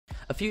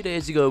A few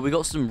days ago, we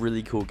got some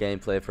really cool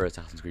gameplay for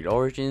Assassin's Creed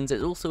Origins.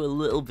 There's also a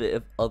little bit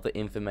of other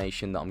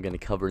information that I'm going to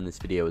cover in this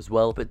video as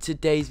well, but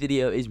today's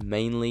video is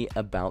mainly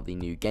about the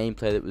new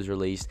gameplay that was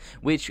released,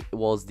 which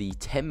was the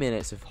 10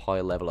 minutes of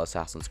high-level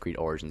Assassin's Creed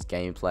Origins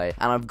gameplay,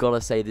 and I've got to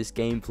say this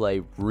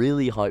gameplay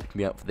really hyped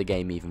me up for the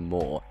game even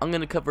more. I'm going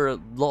to cover a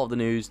lot of the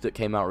news that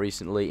came out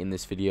recently in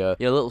this video,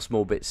 little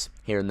small bits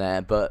here and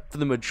there, but for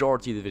the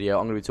majority of the video,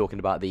 I'm going to be talking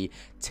about the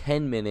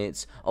 10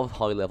 minutes of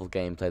high-level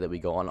gameplay that we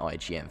got on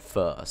IGN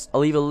first.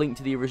 I'll leave a link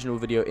to the original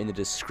video in the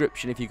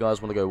description if you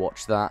guys want to go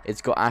watch that.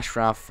 It's got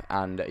Ashraf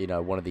and,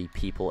 one of the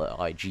people at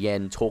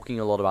IGN talking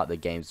a lot about the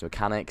game's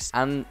mechanics,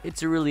 and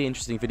it's a really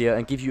interesting video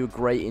and gives you a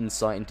great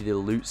insight into the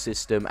loot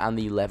system and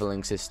the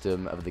leveling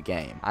system of the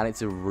game, and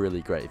it's a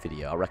really great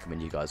video. I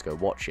recommend you guys go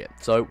watch it.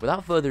 So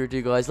without further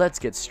ado guys, let's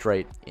get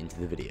straight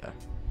into the video.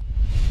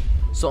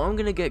 So I'm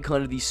going to get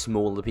kind of these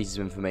smaller pieces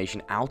of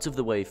information out of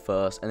the way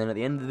first, and then at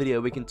the end of the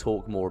video we can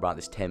talk more about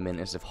this 10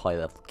 minutes of high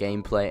level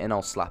gameplay, and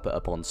I'll slap it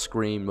up on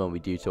screen when we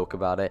do talk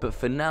about it. But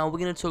for now, we're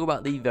going to talk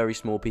about the very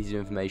small pieces of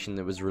information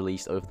that was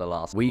released over the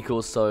last week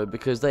or so,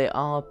 because they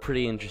are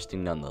pretty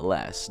interesting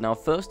nonetheless. Now,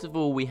 first of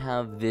all, we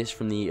have this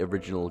from the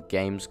original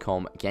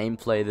Gamescom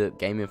gameplay that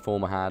Game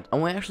Informer had,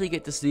 and we actually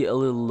get to see a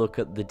little look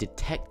at the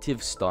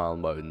detective style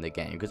mode in the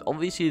game, because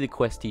obviously the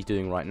quest he's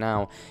doing right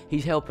now,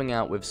 he's helping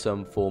out with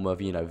some form of,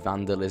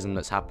 vandalism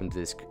that's happened to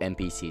this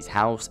NPC's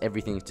house.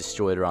 Everything's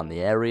destroyed around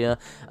the area,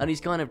 and he's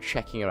kind of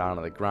checking around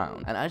on the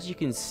ground. And as you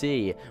can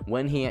see,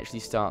 when he actually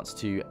starts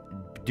to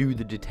do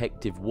the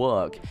detective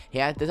work,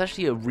 there's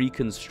actually a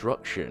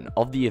reconstruction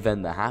of the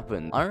event that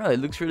happened. I don't know, it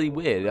looks really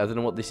weird. I don't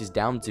know what this is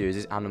down to. Is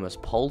this Animus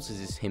Pulse?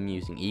 Is this him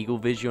using Eagle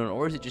Vision?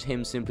 Or is it just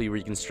him simply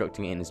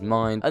reconstructing it in his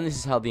mind? And this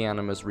is how the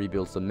Animus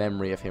rebuilds the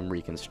memory of him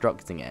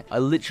reconstructing it. I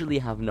literally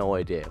have no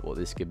idea what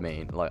this could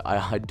mean. Like,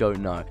 I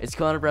don't know. It's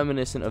kind of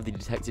reminiscent of the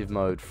detective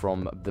mode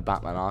from the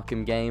Batman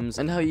Arkham games,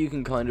 and how you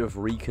can kind of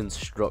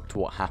reconstruct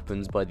what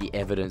happens by the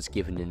evidence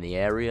given in the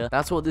area.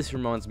 That's what this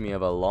reminds me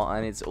of a lot,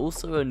 and it's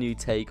also a new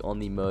take on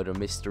the murder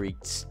mystery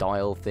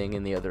style thing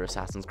in the other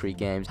Assassin's Creed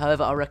games.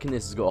 However, I reckon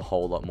this has got a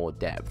whole lot more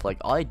depth. Like,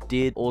 I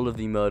did all of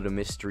the murder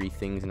mystery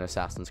things in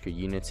Assassin's Creed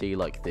Unity,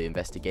 like the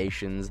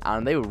investigations,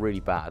 and they were really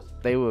bad.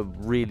 They were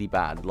really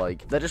bad.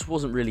 Like, there just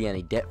wasn't really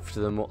any depth to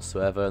them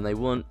whatsoever, and they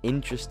weren't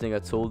interesting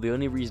at all. The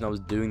only reason I was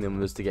doing them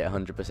was to get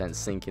 100%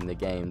 sync in the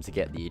game, to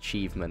get the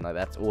achievement. Like,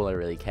 that's all I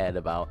really cared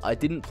about. I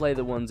didn't play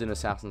the ones in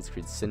Assassin's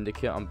Creed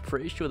Syndicate. I'm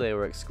pretty sure they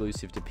were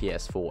exclusive to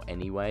PS4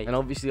 anyway, and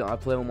obviously I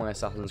play all my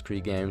Assassin's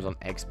Creed games on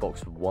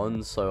Xbox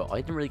One, so I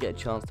didn't really get a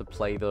chance to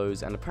play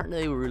those, and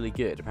apparently they were really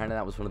good. Apparently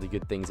that was one of the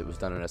good things that was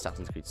done in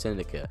Assassin's Creed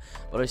Syndicate,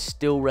 but I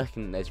still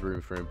reckon there's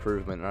room for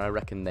improvement, and I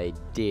reckon they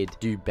did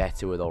do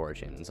better with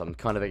Origins. I'm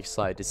kind of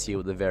excited to see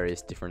what the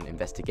various different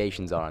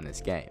investigations are in this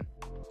game.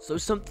 So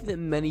something that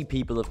many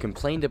people have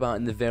complained about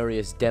in the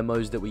various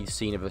demos that we've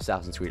seen of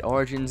Assassin's Creed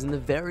Origins and the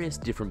various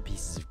different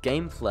pieces of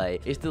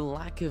gameplay is the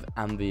lack of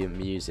ambient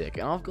music,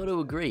 and I've got to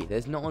agree,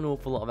 there's not an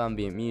awful lot of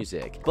ambient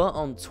music. But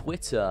on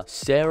Twitter,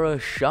 Sarah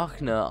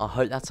Schachner, I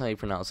hope that's how you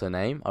pronounce her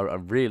name, I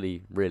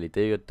really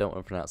do, I don't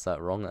want to pronounce that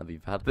wrong, that'd be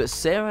bad, but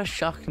Sarah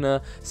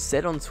Schachner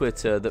said on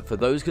Twitter that for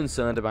those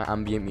concerned about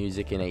ambient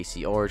music in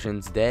AC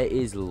Origins, there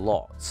is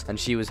lots, and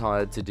she was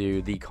hired to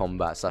do the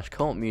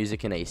combat/co-op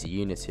music in AC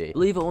Unity.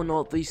 Believe it or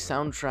not, the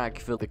soundtrack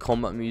for the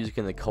combat music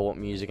and the co-op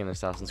music in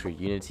Assassin's Creed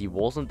Unity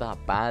wasn't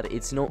that bad.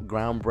 It's not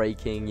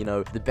groundbreaking,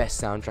 the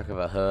best soundtrack I've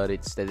ever heard.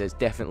 There's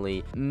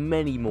definitely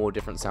many more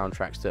different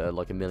soundtracks that are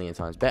like a million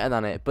times better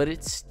than it, but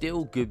it's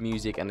still good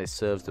music and it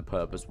serves the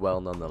purpose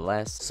well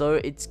nonetheless. So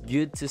it's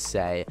good to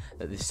say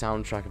that the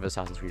soundtrack of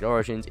Assassin's Creed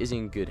Origins is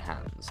in good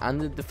hands,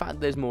 and the fact that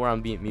there's more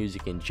ambient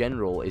music in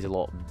general is a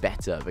lot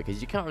better,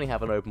 because you can't really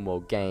have an open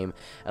world game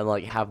and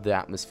like have the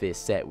atmosphere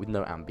set with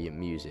no ambient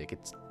music.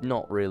 It's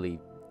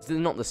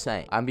not the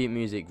same. Ambient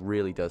music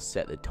really does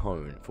set the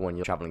tone for when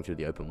you're traveling through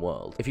the open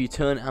world. If you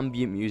turn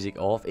ambient music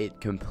off, it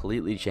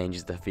completely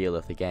changes the feel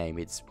of the game.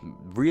 It's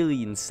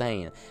really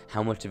insane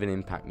how much of an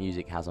impact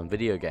music has on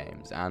video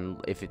games,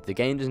 and if the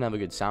game doesn't have a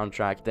good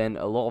soundtrack, then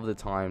a lot of the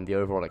time the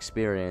overall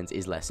experience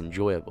is less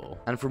enjoyable.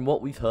 And from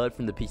what we've heard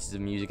from the pieces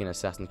of music in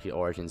Assassin's Creed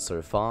Origins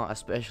so far,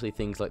 especially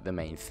things like the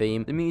main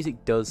theme, the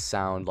music does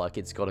sound like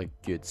it's got a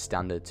good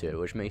standard to it,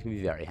 which makes me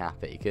very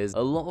happy, because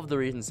a lot of the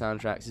recent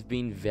soundtracks have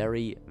been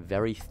very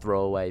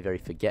throwaway, very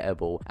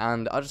forgettable,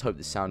 and I just hope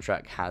the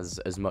soundtrack has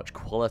as much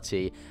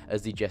quality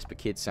as the Jesper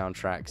Kid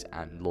soundtracks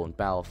and Lorne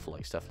Balfe,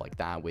 like stuff like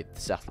that with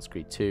Assassin's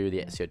Creed 2,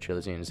 the Ezio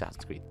Trilogy, and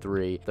Assassin's Creed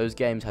 3. Those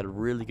games had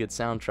really good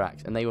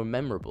soundtracks, and they were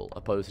memorable,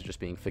 opposed to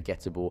just being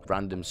forgettable,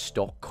 random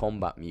stock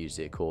combat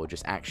music or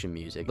just action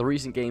music. The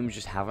recent games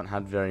just haven't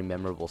had very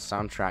memorable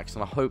soundtracks,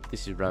 and I hope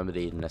this is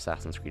remedied in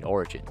Assassin's Creed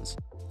Origins.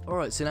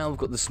 Alright, so now we've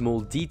got the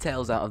small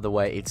details out of the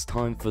way, it's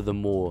time for the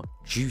more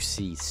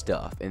juicy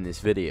stuff in this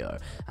video,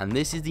 and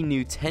this is the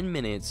new 10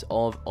 minutes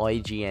of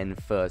IGN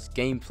first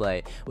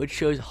gameplay, which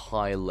shows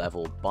high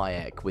level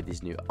Bayek with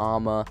his new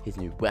armor, his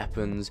new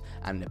weapons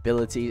and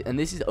abilities, and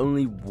this is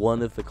only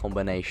one of the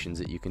combinations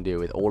that you can do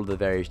with all of the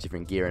various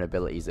different gear and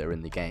abilities that are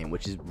in the game,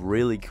 which is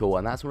really cool,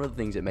 and that's one of the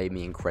things that made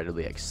me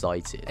incredibly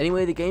excited.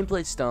 Anyway, the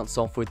gameplay starts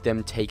off with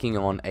them taking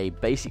on a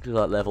basically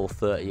like level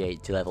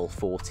 38 to level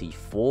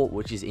 44,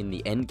 which is in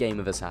the end game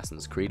of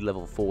Assassin's Creed.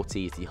 Level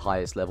 40 is the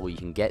highest level you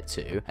can get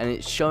to, and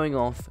it's showing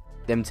off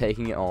them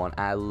taking it on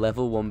at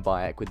level 1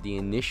 Bayek with the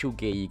initial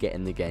gear you get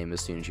in the game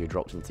as soon as you're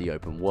dropped into the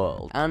open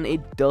world, and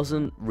it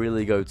doesn't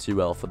really go too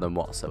well for them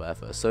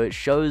whatsoever. So it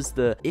shows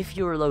that if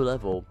you're a low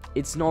level,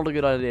 it's not a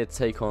good idea to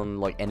take on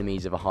like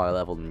enemies of a higher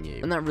level than you,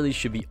 and that really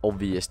should be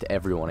obvious to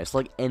everyone. It's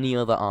like any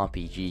other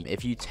RPG.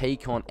 If you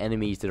take on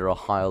enemies that are a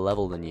higher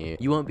level than you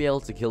won't be able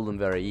to kill them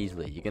very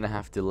easily. You're gonna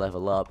have to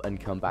level up and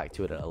come back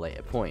to it at a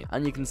later point.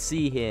 And you can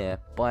see here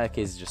Bayek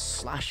is just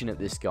slashing at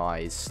this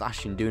guy, he's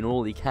slashing, doing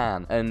all he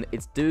can, and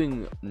it's doing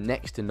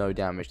next to no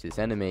damage to this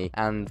enemy,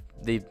 and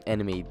the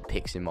enemy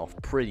picks him off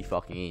pretty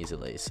fucking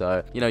easily.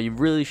 So, you know, you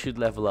really should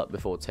level up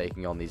before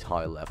taking on these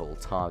high level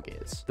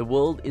targets. The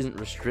world isn't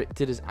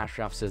restricted, as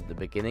Ashraf says at the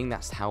beginning.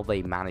 That's how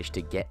they managed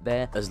to get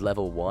there as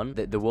level 1.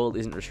 The world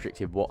isn't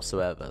restricted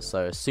whatsoever,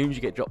 so as soon as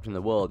you get dropped in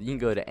the world, you can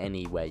go to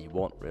anywhere you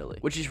want, really,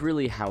 which is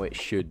really how it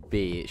should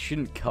be. It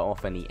shouldn't cut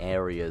off any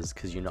areas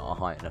because you're not a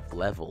high enough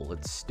level.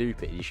 It's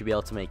stupid. You should be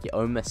able to make your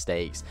own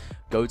mistakes,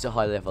 go to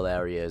high level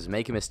areas,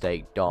 make a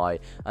mistake, die,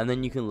 and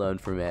then you can learn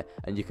from it,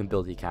 and you can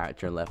build your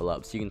character and level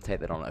up, so you can take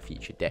that on at a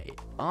future date.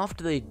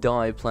 After they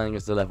die playing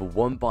as the level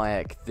 1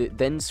 Bayek,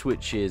 then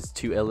switches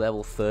to a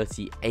level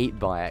 38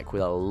 Bayek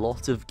with a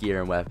lot of gear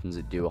and weapons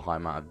that do a high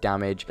amount of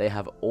damage. They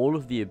have all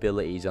of the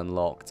abilities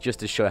unlocked just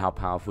to show how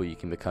powerful you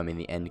can become in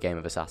the end game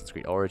of Assassin's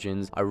Creed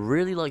Origins. I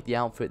really like the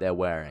outfit they're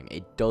wearing.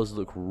 It does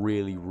look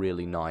really,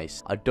 really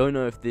nice. I don't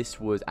know if this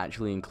was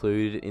actually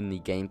included in the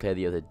gameplay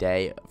the other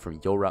day from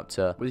Your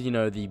Raptor with, you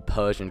know, the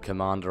Persian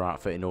commander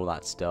outfit and all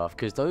that stuff,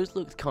 because those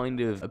looked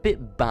kind of a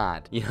bit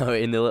bad, you know,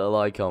 in the little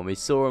icon. We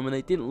saw them and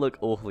they didn't look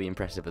awfully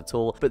impressive at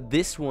all, but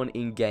this one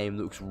in game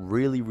looks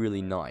really,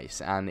 really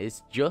nice, and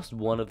it's just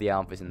one of the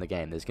outfits in the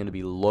game. There's going to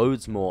be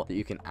loads more that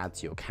you can add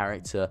to your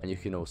character, and you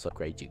can also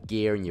upgrade your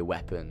gear and your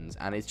weapons,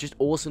 and it's just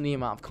awesome the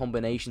amount of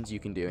combinations you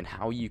can do and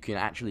how you can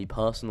actually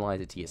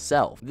personalize it to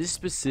yourself. This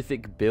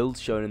specific build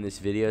shown in this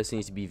video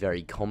seems to be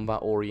very combat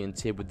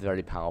oriented with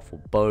very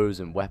powerful bows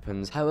and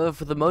weapons. However,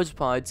 for the most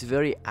part, it's a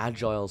very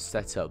agile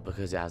setup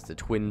because it has the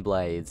twin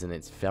blades and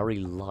it's very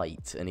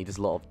light, and he does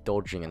a lot of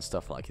dodging and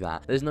stuff like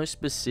that. There's no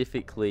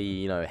specifically,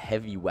 you know,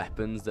 heavy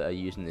weapons that are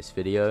used in this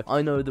video.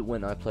 I know that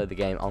when I play the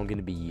game, I'm going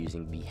to be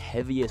using the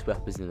heaviest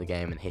weapons in the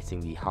game and hitting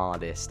the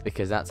hardest,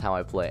 because that's how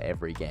I play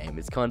every game.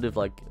 It's kind of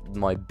like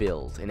my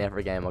build. In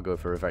every game, I'll go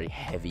for a very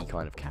heavy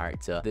kind of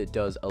character that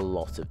does a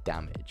lot of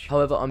damage.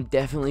 However, I'm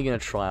definitely going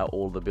to try out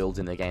all the builds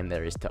in the game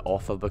there is to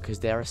offer, because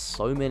there are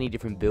so many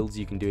different builds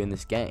you can do in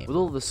this game. With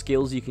all the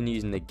skills you can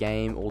use in the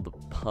game, all the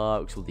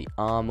perks, all the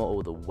armor,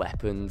 all the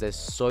weapons, there's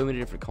so many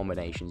different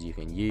combinations you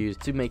can use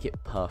to make it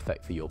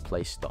perfect for your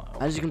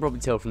playstyle. As you can probably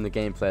tell from the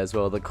gameplay as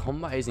well, the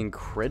combat is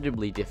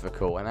incredibly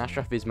difficult, and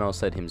Ashraf Ismail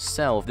said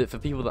himself that for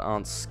people that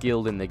aren't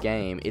skilled in the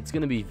game, it's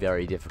going to be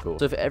very difficult.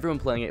 So for everyone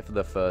playing it for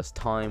the first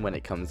time when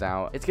it comes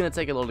out, it's going to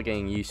take a lot of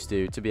getting used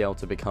to be able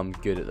to become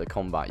good at the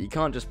combat. You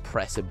can't just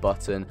press a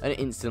button and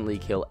instantly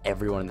kill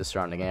everyone in the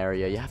surrounding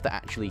area. You have to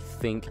actually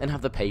think and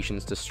have the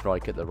patience to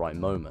strike at the right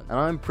moment, and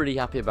I'm pretty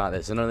happy about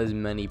this. I know there's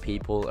many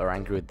people are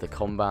angry with the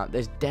combat.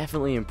 There's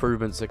definitely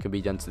improvements that can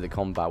be done to the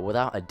combat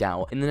without a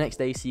doubt. In the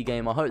next AC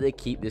game, I hope they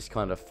keep this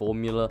kind of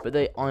formula, but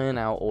they iron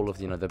out all of,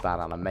 you know, the bad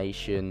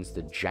animations,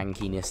 the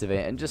jankiness of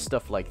it, and just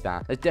stuff like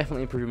that. There's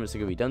definitely improvements that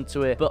can be done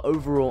to it, but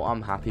overall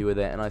I'm happy with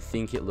it, and I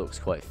think it looks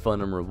quite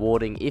fun and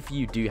rewarding if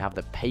you do have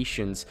the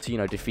patience to, you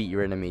know, defeat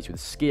your enemies with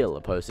skill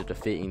opposed to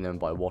defeating them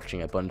by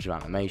watching a bunch of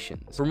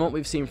animations. From what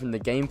we've seen from the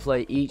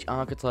gameplay, each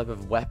archetype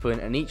of weapon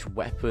and each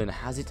weapon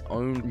has its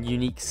own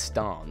unique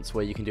stance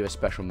where you can do a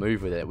special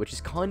move with it, which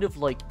is kind of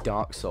like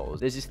Dark Souls.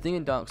 There's this thing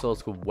in Dark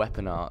Souls called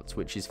weapon arts,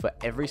 which is for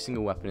every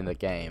single weapon in the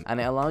game, and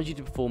it allows you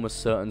to perform a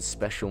certain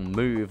special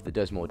move that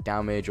does more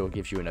damage or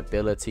gives you an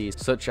ability,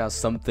 such as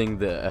something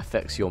that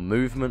affects your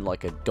movement,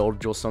 like a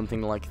dodge or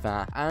something like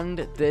that,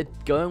 and they're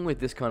going with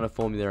this kind of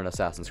formula in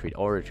Assassin's Creed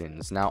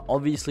Origins. Now,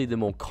 obviously, the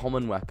more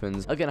common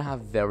weapons are going to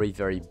have very,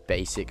 very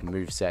basic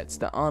movesets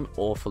that aren't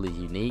awfully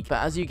unique,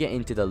 but as you get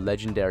into the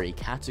legendary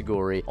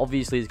category,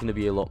 obviously it's going to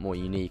be a lot more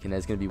unique, and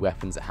there's going to be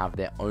weapons that have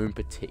their own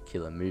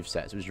particular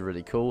movesets, which is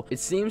really cool. It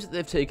seems seems that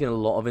they've taken a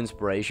lot of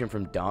inspiration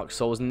from Dark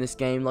Souls in this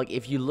game. Like,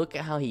 if you look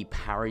at how he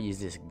parries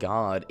this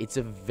guard, it's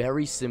a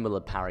very similar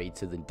parry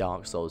to the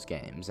Dark Souls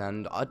games,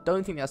 and I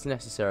don't think that's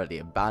necessarily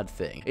a bad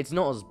thing. It's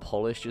not as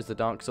polished as the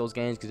Dark Souls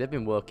games, because they've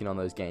been working on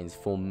those games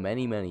for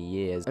many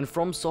years, and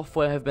From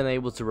Software have been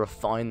able to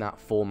refine that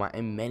format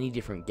in many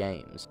different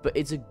games. But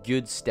it's a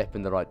good step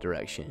in the right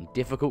direction.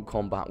 Difficult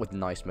combat with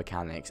nice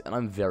mechanics, and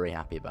I'm very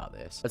happy about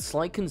this. A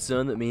slight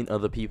concern that me and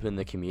other people in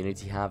the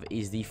community have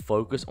is the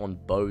focus on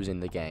bows in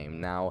the game.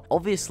 Now,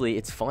 obviously,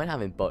 it's fine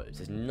having bows.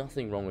 There's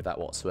nothing wrong with that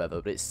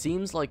whatsoever, but it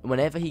seems like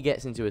whenever he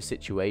gets into a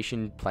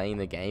situation playing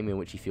the game in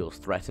which he feels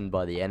threatened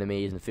by the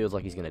enemies and feels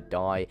like he's gonna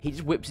die, he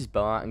just whips his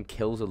bow out and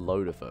kills a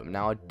load of them.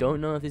 Now, I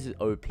don't know if this is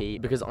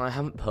OP, because I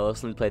haven't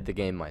personally played the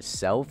game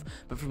myself,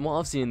 but from what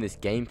I've seen in this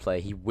gameplay,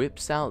 he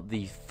whips out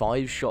the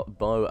 5-shot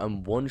bow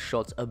and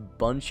one-shots a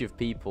bunch of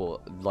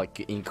people, like,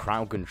 in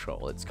crowd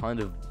control. It's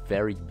kind of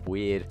very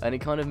weird, and it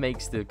kind of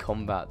makes the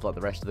combat, like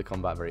the rest of the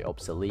combat, very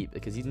obsolete,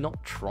 because he's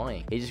not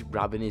trying. He's just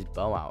grabbing his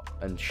bow out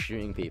and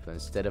shooting people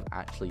instead of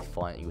actually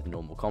fighting with a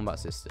normal combat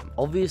system.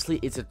 Obviously,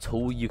 it's a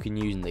tool you can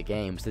use in the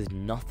game, so there's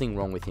nothing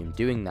wrong with him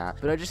doing that,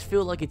 but I just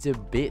feel like it's a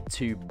bit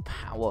too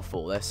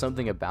powerful. There's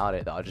something about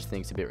it that I just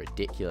think is a bit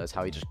ridiculous,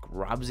 how he just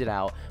grabs it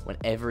out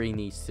whenever he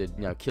needs to,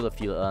 kill a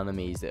few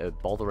enemies that are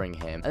bothering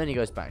him, and then he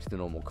goes back to the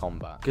normal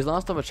combat. Because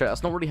last time I checked,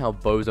 that's not really how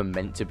bows are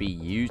meant to be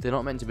used. They're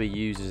not meant to be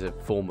used as a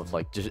form of,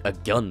 like, just a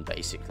gun,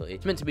 basically.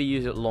 It's meant to be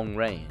used at long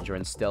range or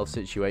in stealth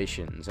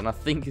situations, and I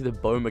think the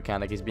bow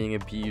mechanic is being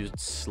abused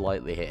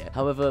slightly here.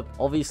 However,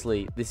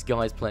 obviously, this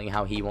guy's playing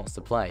how he wants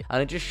to play,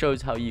 and it just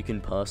shows how you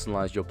can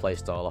personalize your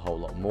playstyle a whole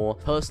lot more.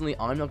 Personally,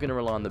 I'm not going to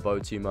rely on the bow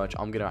too much.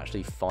 I'm going to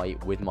actually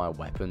fight with my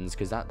weapons,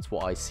 because that's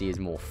what I see as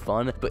more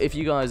fun. But if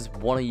you guys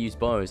want to use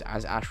bows,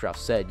 as Ashraf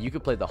said, you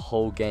could play the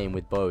whole game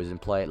with bows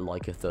and play it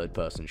like a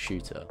third-person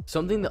shooter.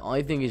 Something that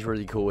I think is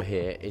really cool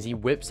here is he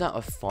whips out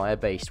a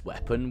fire-based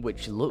weapon,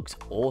 which looks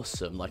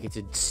awesome. Like, it's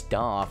a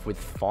staff with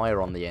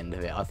fire on the end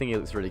of it. I think it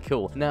looks really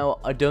cool. Now,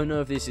 I don't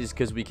know if this is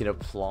because we can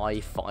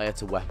apply fire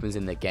to weapons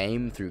in the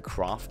game through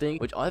crafting,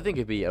 which I think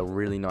would be a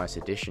really nice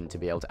addition to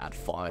be able to add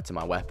fire to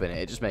my weapon.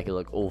 It'd just make it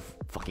look all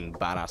fucking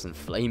badass and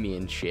flamey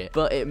and shit.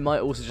 But it might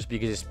also just be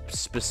because this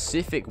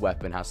specific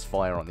weapon has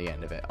fire on the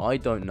end of it. I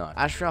don't know.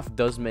 Ashraf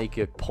does make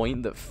a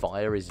point that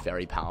fire is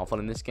very powerful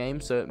in this game,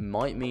 so it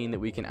might mean that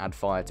we can add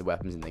fire to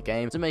weapons in the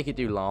game to make it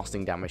do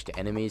lasting damage to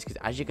enemies, because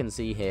as you can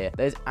see here,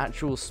 there's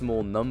actual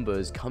small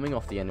numbers coming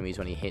off the enemies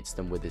when he hits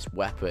them with this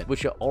weapon,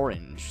 which are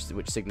orange,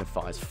 which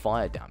signifies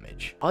fire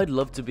damage. I'd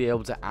love to be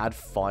able to add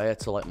fire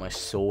to, like, my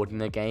sword in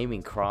the game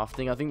in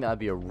crafting. I think that'd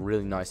be a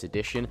really nice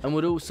addition, and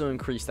would also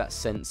increase that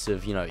sense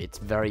of, it's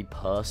very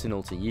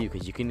personal to you,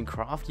 because you can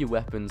craft your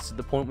weapons to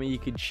the point where you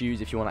could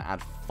choose if you want to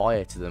add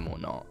fire to them or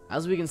not.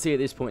 As we can see at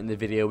this point in the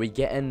video, we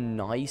get a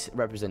nice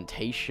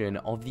representation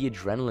of the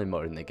adrenaline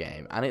mode in the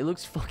game, and it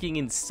looks fucking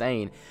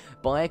insane.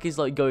 Bayek is,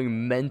 like,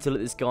 going mental at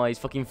this guy. He's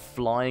fucking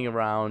flying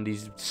around,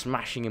 he's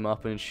smashing him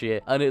up and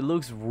shit, and it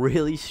looks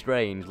really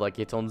strange, like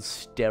it's on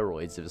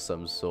steroids of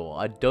some sort.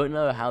 I don't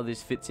know how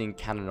this fits in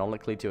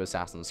canonically to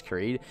Assassin's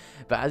Creed,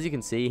 but as you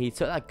can see, he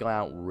took that guy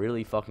out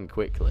really fucking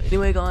quickly.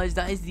 Anyway, guys,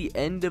 that is the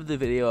end of the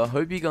video. I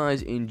hope you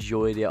guys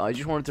enjoyed it. I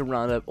just wanted to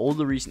round up all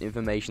the recent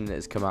information that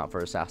has come out for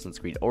Assassin's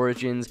Creed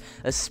Origins,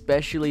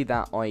 especially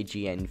that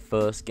IGN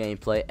first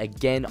gameplay.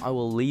 Again, I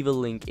will leave a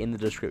link in the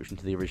description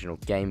to the original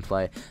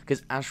gameplay,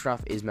 because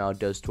Ashraf Ismail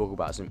does talk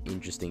about some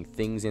interesting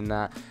things in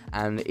that,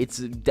 and it's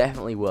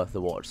definitely worth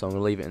the watch, so I'm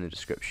going to leave it in the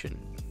description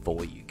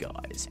for you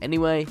guys.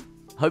 Anyway,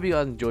 hope you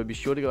guys enjoyed. Be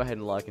sure to go ahead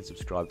and like and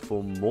subscribe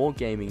for more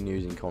gaming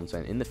news and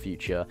content in the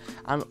future,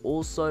 and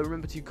also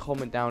remember to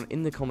comment down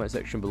in the comment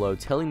section below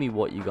telling me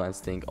what you guys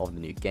think of the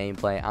new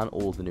gameplay and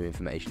all the new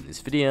information in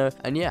this video.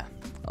 And yeah,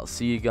 I'll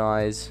see you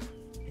guys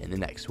in the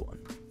next one.